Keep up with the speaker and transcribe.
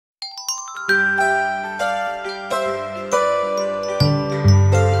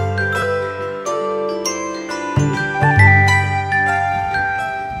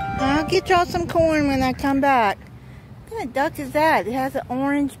I'll get y'all some corn when I come back. What kind of duck is that? It has an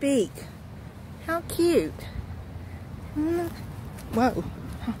orange beak. How cute. Whoa.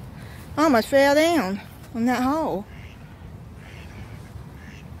 I almost fell down on that hole.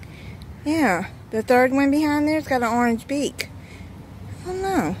 Yeah, the third one behind there's got an orange beak. I don't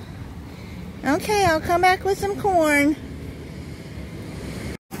know. Okay, I'll come back with some corn.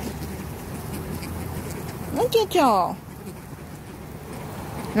 Look at y'all.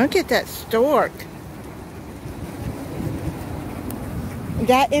 Look at that stork.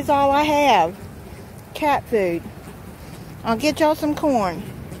 That is all I have. Cat food. I'll get y'all some corn.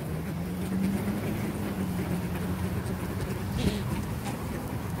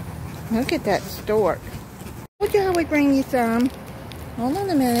 Look at that stork. Told you I would bring you some. Hold on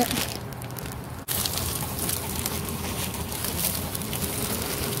a minute.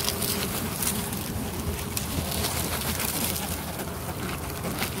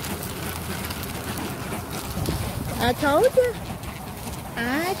 I told you.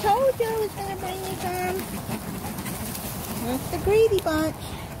 I told you I was going to bring you some. That's the greedy bunch.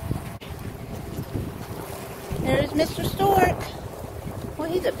 There's Mr. Stork. Well,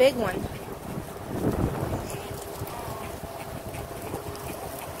 he's a big one.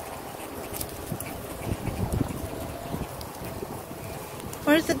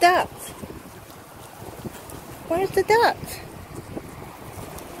 Where's the ducks? Where's the ducks?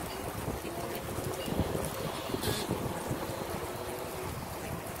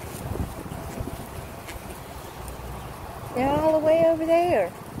 They're all the way over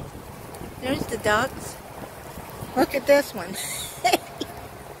there. There's the ducks. Look at this one.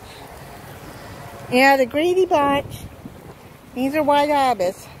 Yeah, the greedy bunch. These are white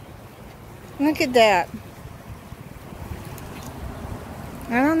ibis. Look at that.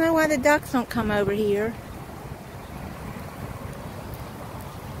 I don't know why the ducks don't come over here.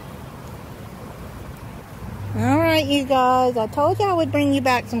 Alright, you guys. I told you I would bring you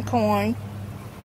back some corn.